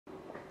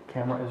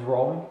Camera is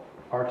rolling.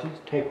 Arches,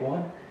 take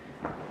one.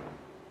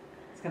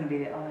 It's going to be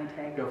the only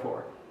take. Go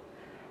for it.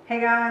 Hey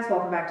guys,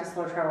 welcome back to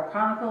Slow Travel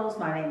Chronicles.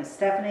 My name is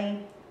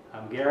Stephanie.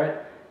 I'm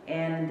Garrett.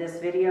 And in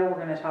this video,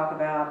 we're going to talk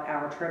about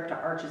our trip to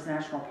Arches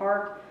National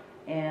Park.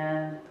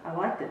 And I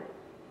liked it.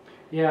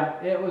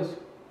 Yeah, it was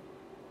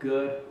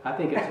good. I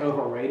think it's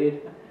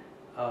overrated.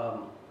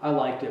 I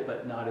liked it,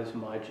 but not as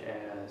much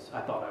as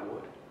I thought I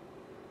would.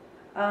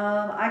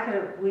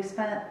 We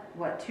spent,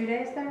 what, 2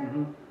 days there?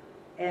 Mm-hmm.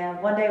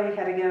 And one day we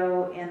had to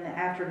go in the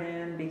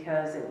afternoon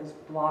because it was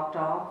blocked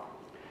off.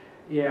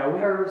 Yeah,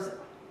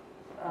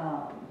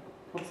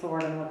 What's the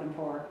word I'm looking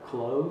for?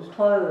 Closed?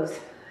 Closed.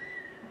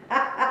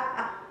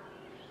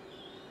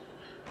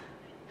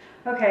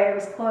 Okay, it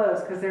was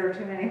closed because there were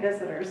too many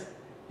visitors.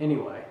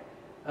 Anyway,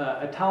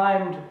 a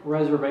timed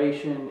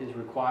reservation is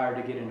required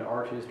to get into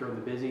Arches during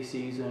the busy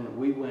season.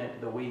 We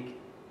went the week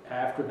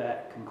after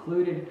that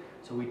concluded,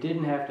 so we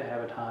didn't have to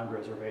have a timed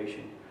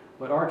reservation.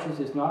 But Arches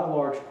is not a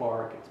large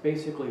park. It's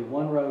basically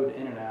one road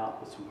in and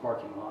out with some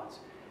parking lots.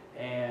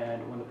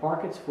 And when the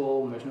park gets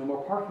full and there's no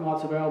more parking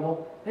lots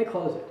available, they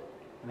close it.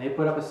 And they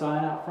put up a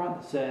sign out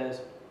front that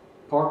says,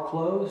 park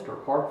closed or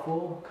park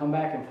full, come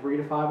back in 3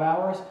 to 5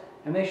 hours,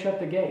 and they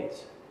shut the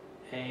gates.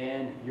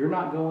 And you're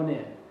not going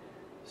in.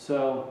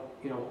 So,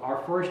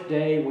 our first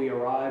day we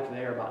arrived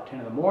there about 10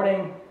 in the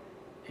morning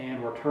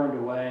and were turned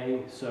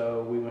away,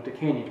 so we went to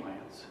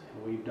Canyonlands.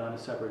 And we've done a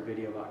separate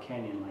video about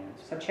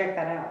Canyonlands. So check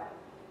that out.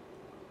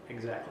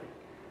 Exactly.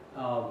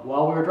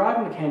 While we were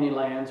driving to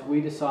Canyonlands,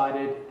 we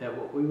decided that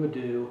what we would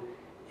do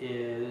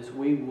is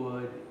we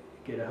would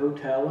get a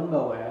hotel in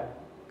Moab,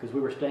 because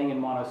we were staying in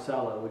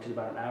Monticello, which is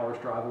about an hour's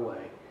drive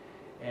away.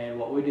 And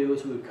what we do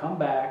is we would come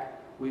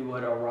back, we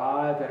would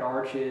arrive at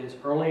Arches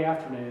early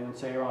afternoon,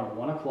 say around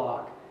 1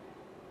 o'clock,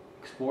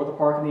 explore the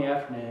park in the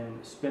afternoon,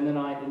 spend the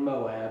night in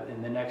Moab,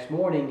 and the next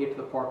morning get to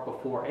the park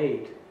before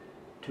 8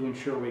 to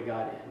ensure we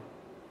got in.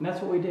 And that's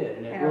what we did,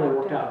 and it really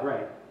worked out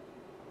great.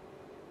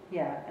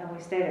 Yeah, and we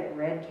stayed at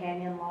Red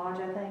Canyon Lodge,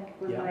 I think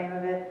was Yeah. the name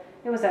of it.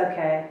 It was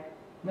okay.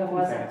 Nothing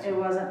fancy. It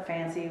wasn't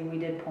fancy. We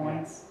did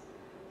points.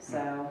 Yeah.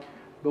 So.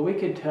 But we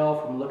could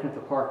tell from looking at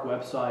the park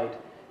website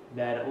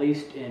that at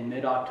least in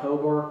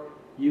mid-October,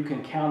 you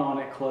can count on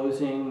it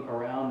closing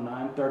around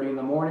 9:30 in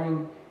the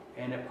morning,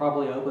 and it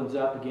probably opens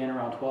up again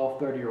around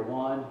 12:30 or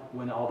 1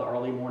 when all the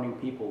early morning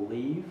people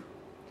leave,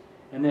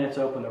 and then it's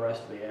open the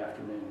rest of the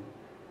afternoon.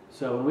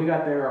 So when we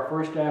got there our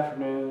first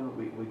afternoon,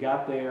 we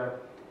got there,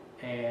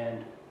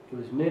 and it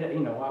was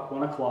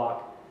 1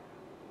 o'clock.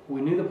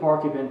 We knew the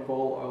park had been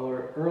full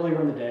earlier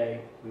in the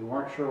day. We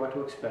weren't sure what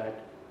to expect.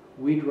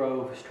 We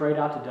drove straight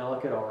out to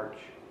Delicate Arch,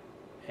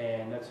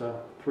 and that's a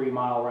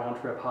 3-mile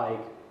round-trip hike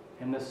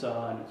in the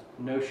sun,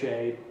 no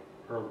shade,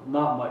 or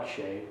not much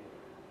shade.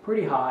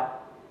 Pretty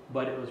hot,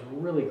 but it was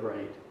really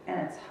great.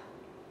 And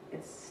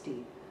it's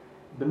steep.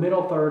 The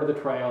middle third of the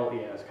trail,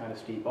 yeah, is kind of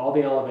steep. All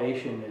the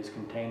elevation is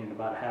contained in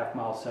about a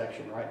half-mile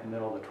section right in the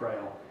middle of the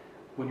trail,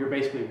 when you're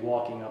basically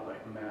walking up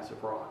a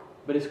massive rock,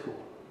 but it's cool.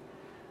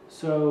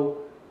 So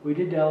we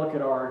did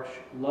Delicate Arch,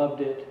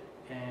 loved it,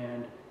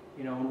 and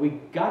when we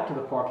got to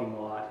the parking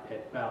lot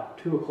at about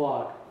 2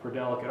 o'clock for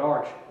Delicate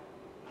Arch,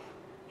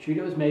 shoot,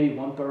 it was maybe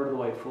 1/3 of the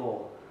way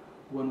full.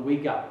 When we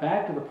got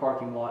back to the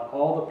parking lot,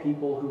 all the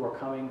people who were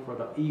coming for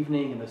the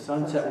evening and the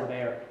sunset were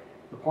there.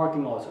 The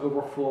parking lot was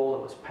over full,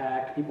 it was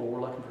packed, people were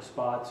looking for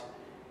spots.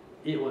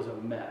 It was a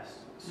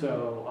mess.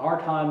 So our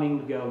timing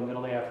to go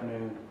middle of the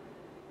afternoon,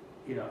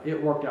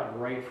 it worked out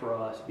great for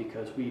us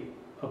because we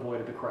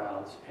avoided the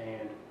crowds,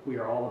 and we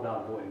are all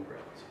about avoiding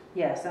crowds.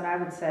 Yes, and I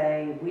would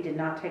say we did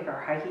not take our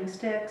hiking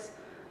sticks.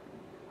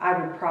 I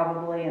would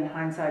probably, in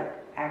hindsight,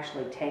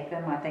 actually take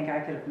them. I think I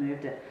could have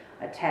moved it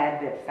a tad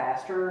bit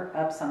faster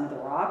up some of the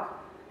rock.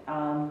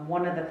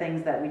 One of the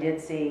things that we did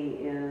see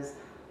is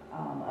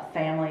a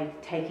family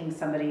taking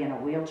somebody in a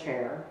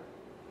wheelchair,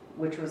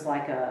 which was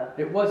like a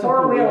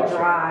four-wheel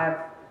drive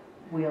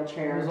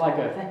wheelchair. It was like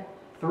a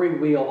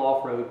 3-wheel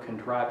off-road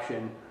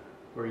contraption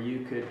where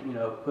you could,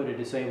 put a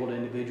disabled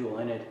individual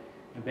in it,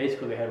 and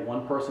basically they had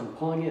one person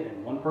pulling it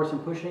and one person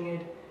pushing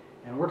it,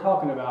 and we're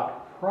talking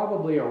about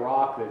probably a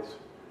rock that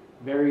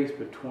varies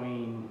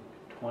between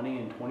 20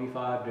 and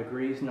 25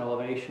 degrees in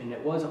elevation.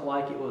 It wasn't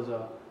like it was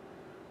a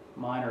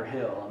minor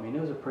hill. I mean,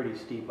 it was a pretty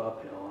steep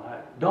uphill. I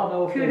don't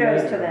know if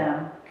Kudos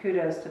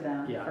to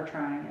them for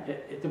trying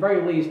it. At the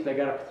very least, they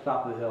got up to the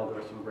top of the hill. There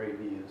were some great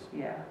views.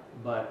 Yeah.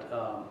 But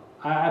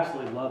I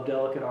absolutely loved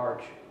Delicate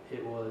Arch.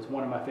 It was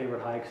one of my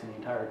favorite hikes in the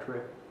entire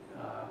trip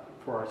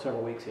for our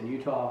several weeks in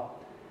Utah.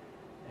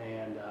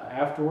 And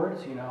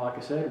afterwards, like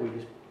I said, we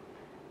just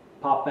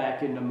popped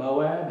back into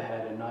Moab,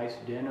 had a nice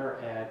dinner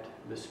at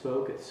the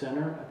Spoke at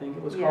Center, I think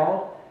it was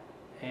called,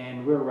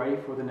 and we're ready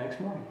for the next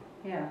morning.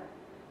 Yeah.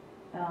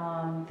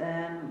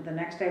 Then the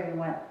next day we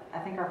went, I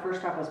think our first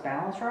stop was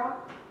Balance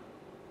Rock.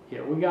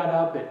 Yeah, we got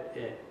up at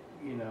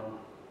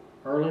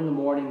early in the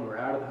morning. We're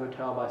out of the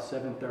hotel by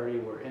 7:30.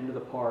 We're into the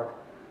park.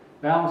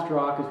 Balanced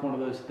rock is one of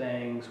those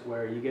things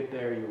where you get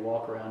there, you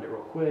walk around it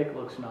real quick,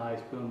 looks nice,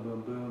 boom,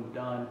 boom, boom,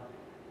 done.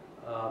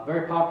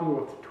 Very popular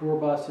with tour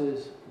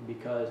buses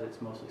because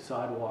it's mostly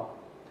sidewalk.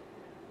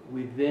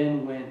 We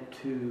then went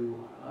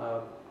to,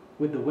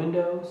 with the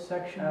windows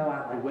section, Oh, I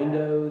like the that.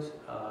 windows,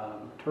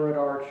 turret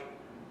arch,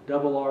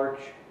 double arch,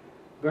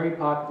 very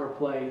popular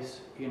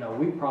place. You know,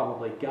 we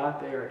probably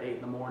got there at 8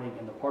 in the morning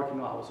and the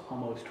parking lot was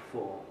almost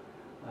full.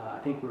 I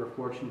think we were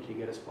fortunate to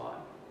get a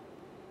spot.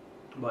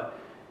 But,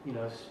 you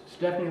know,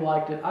 Stephanie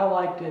liked it, I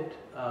liked it.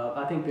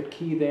 I think the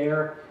key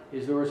there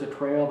is there was a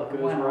trail that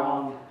goes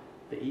around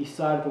the east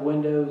side of the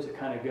windows. It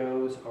kind of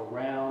goes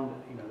around,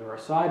 you know, there are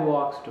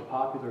sidewalks to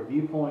popular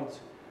viewpoints,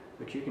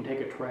 but you can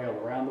take a trail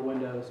around the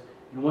windows.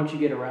 And once you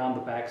get around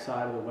the back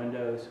side of the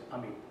windows, I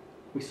mean,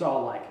 we saw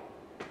like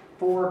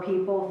 4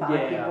 people, 5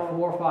 yeah, people?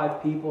 4 or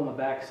 5 people on the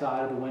back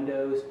side of the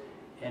windows.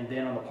 And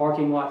then on the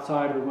parking lot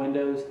side of the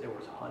windows, there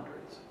was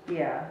hundreds.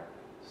 Yeah.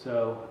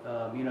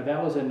 So, you know,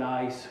 that was a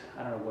nice,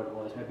 I don't know what it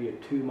was, maybe a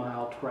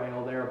 2-mile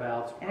trail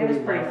thereabouts. And it was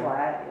pretty level.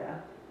 flat, yeah.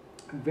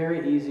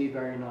 Very easy,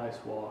 very nice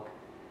walk.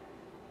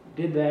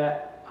 Did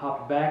that,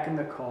 hopped back in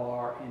the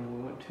car, and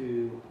we went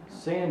to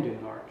Sand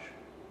Dune Arch.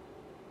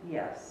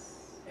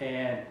 Yes.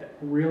 And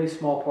really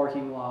small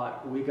parking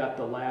lot. We got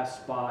the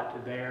last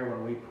spot there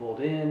when we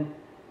pulled in,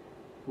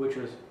 which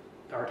was,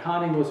 our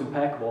timing was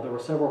impeccable. There were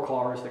several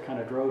cars that kind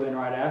of drove in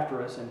right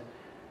after us, and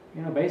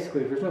you know,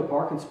 basically, if there's no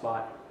parking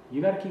spot,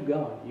 you got to keep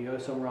going. You go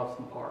somewhere else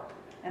in the park.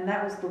 And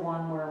that was the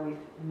one where we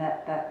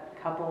met that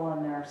couple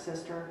and their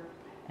sister,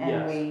 and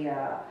Yes. we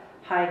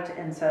hiked.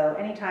 And so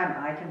anytime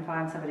I can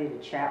find somebody to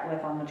chat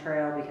with on the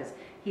trail, because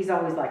he's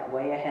always like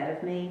way ahead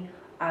of me,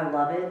 I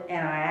love it.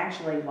 And I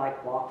actually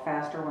like walk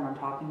faster when I'm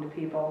talking to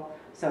people,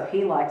 so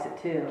he likes it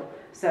too.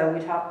 So we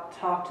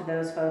talked to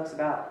those folks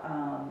about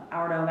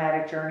our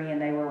nomadic journey,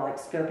 and they were like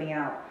scoping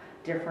out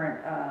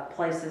different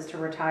places to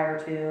retire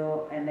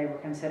to, and they were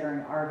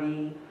considering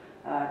RV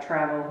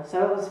travel.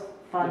 So it was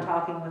fun Yeah.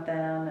 talking with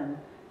them, and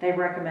they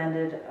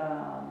recommended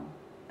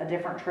a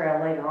different trail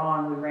later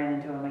on. We ran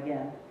into them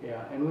again.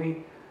 Yeah, and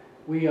we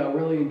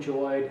really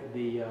enjoyed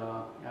the,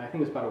 I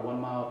think it's about a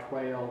 1-mile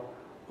trail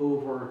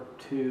over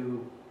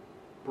to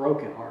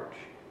Broken Arch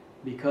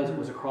because it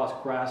was across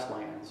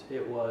grasslands.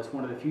 It was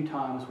one of the few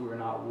times we were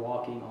not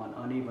walking on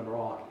uneven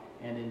rock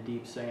and in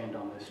deep sand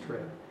on this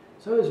trip.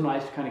 So it was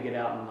nice to kind of get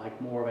out in like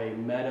more of a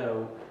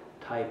meadow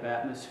type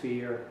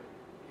atmosphere,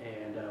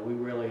 and we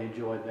really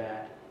enjoyed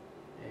that.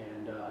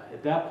 And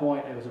at that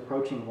point, it was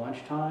approaching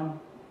lunchtime.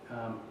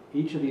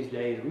 Each of these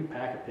days, we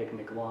pack a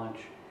picnic lunch.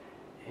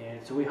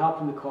 And so we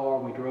hopped in the car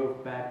and we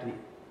drove back to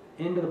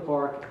the end of the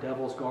park,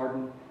 Devil's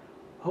Garden.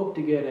 Hoped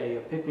to get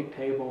a picnic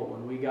table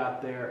when we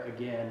got there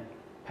again,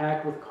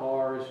 packed with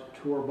cars,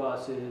 tour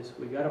buses.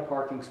 We got a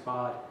parking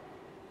spot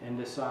and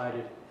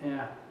decided,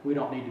 we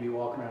don't need to be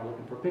walking around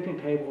looking for a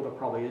picnic table. There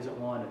probably isn't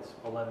one. It's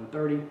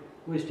 11:30.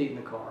 We just eat in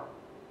the car.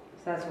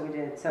 So that's what we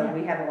did. So Yeah.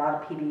 we had a lot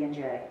of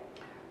PB&J.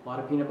 A lot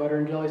of peanut butter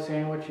and jelly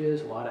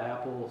sandwiches, a lot of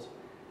apples.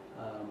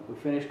 We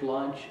finished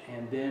lunch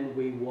and then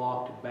we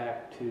walked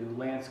back to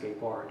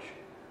Landscape Arch,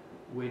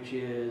 which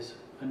is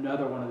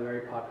another one of the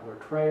very popular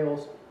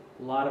trails.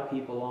 A lot of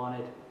people on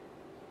it.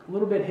 A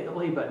little bit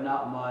hilly, but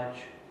not much.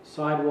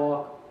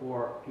 Sidewalk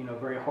or, you know,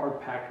 very hard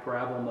packed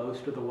gravel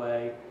most of the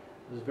way.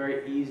 It was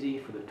very easy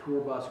for the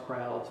tour bus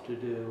crowds to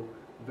do.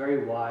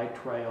 Very wide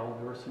trail.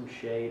 There was some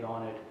shade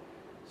on it.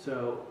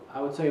 So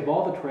I would say of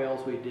all the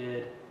trails we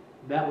did,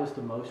 that was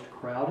the most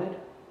crowded.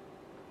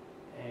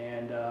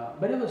 And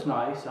but it was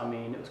nice. I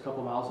mean, it was a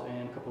couple miles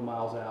in, a couple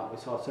miles out. We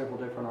saw several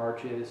different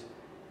arches.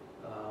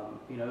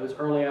 You know, it was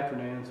early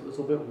afternoon, so it was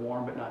a little bit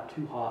warm, but not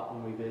too hot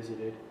when we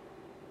visited.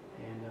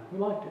 And we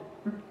liked it,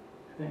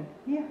 I think.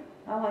 Yeah,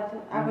 I liked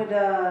it. I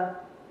would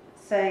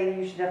say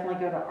you should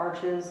definitely go to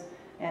Arches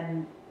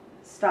and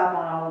stop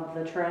on all of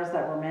the trails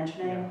that we're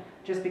mentioning, Yeah.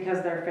 just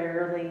because they're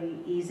fairly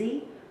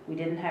easy. We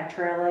didn't have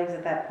trail legs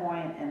at that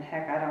point, and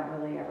heck, I don't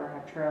really ever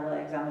have trail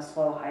legs. I'm a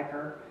slow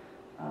hiker.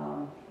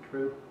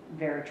 True.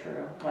 Very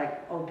true.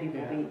 Like, old people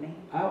Yeah. beat me.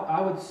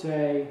 I would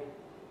say,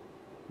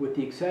 with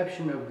the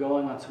exception of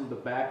going on some of the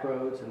back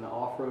roads and the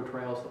off-road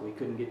trails that we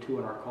couldn't get to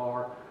in our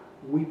car,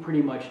 we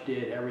pretty much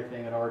did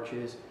everything at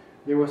Arches.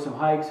 There were some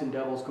hikes in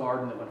Devil's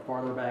Garden that went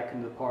farther back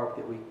into the park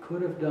that we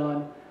could have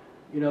done,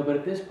 you know, but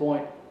at this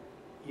point,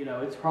 you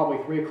know, it's probably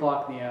 3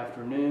 o'clock in the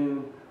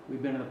afternoon.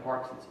 We've been in the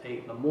park since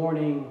 8 in the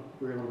morning.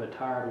 We were a little bit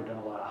tired. We've done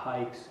a lot of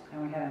hikes.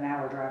 And we had an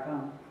hour drive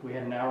home. We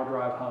had an hour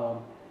drive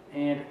home.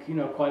 And, you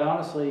know, quite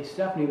honestly,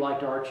 Stephanie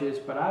liked Arches,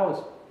 but I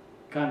was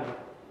kind of at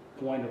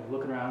the point of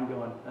looking around and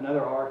going,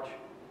 another arch?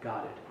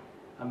 Got it.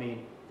 I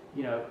mean,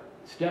 you know,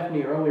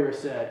 Stephanie earlier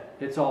said,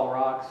 it's all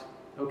rocks.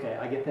 Okay,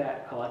 I get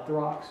that. I like the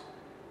rocks.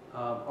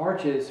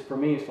 Arches, for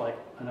me, it's like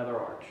another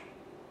arch.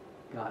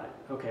 Got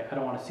it. Okay, I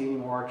don't want to see any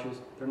more arches.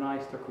 They're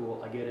nice, they're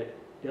cool, I get it.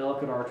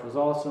 Delicate Arch was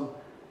awesome.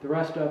 The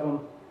rest of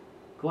them,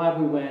 glad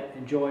we went,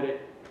 enjoyed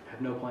it.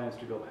 Have no plans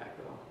to go back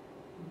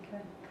though.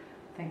 Okay.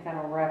 I think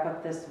that'll wrap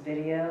up this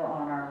video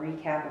on our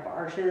recap of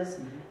Arches.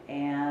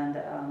 And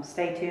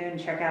stay tuned,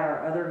 check out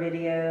our other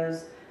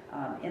videos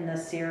in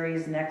this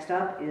series. Next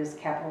up is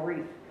Capitol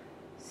Reef.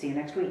 See you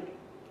next week.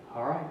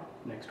 All right,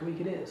 next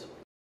week it is.